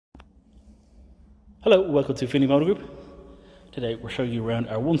Hello, welcome to Finlay Motor Group. Today we're showing you around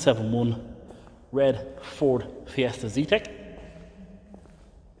our 171 red Ford Fiesta ZETEC.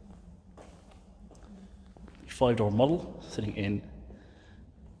 5-door model sitting in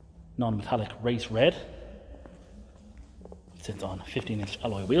non-metallic race red. It sits on 15-inch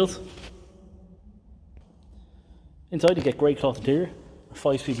alloy wheels. Inside you get grey cloth interior, a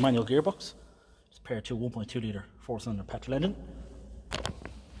 5-speed manual gearbox. It's paired to a 1.2 litre 4-cylinder petrol engine.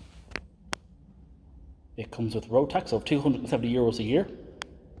 It comes with road tax of €270 a year,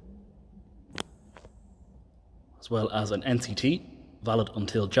 as well as an NCT valid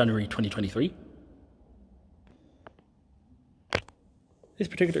until January 2023. This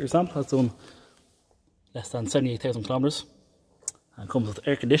particular example has done less than 78,000 kilometers and comes with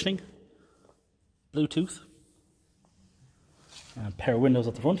air conditioning, Bluetooth, and power windows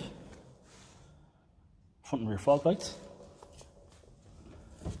at the front and rear fog lights.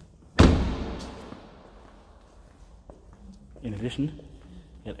 In addition,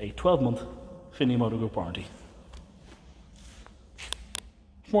 you get a 12-month Finlay Motor Group warranty.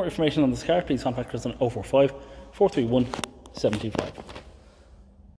 For more information on this car, please contact us on 045 431 725.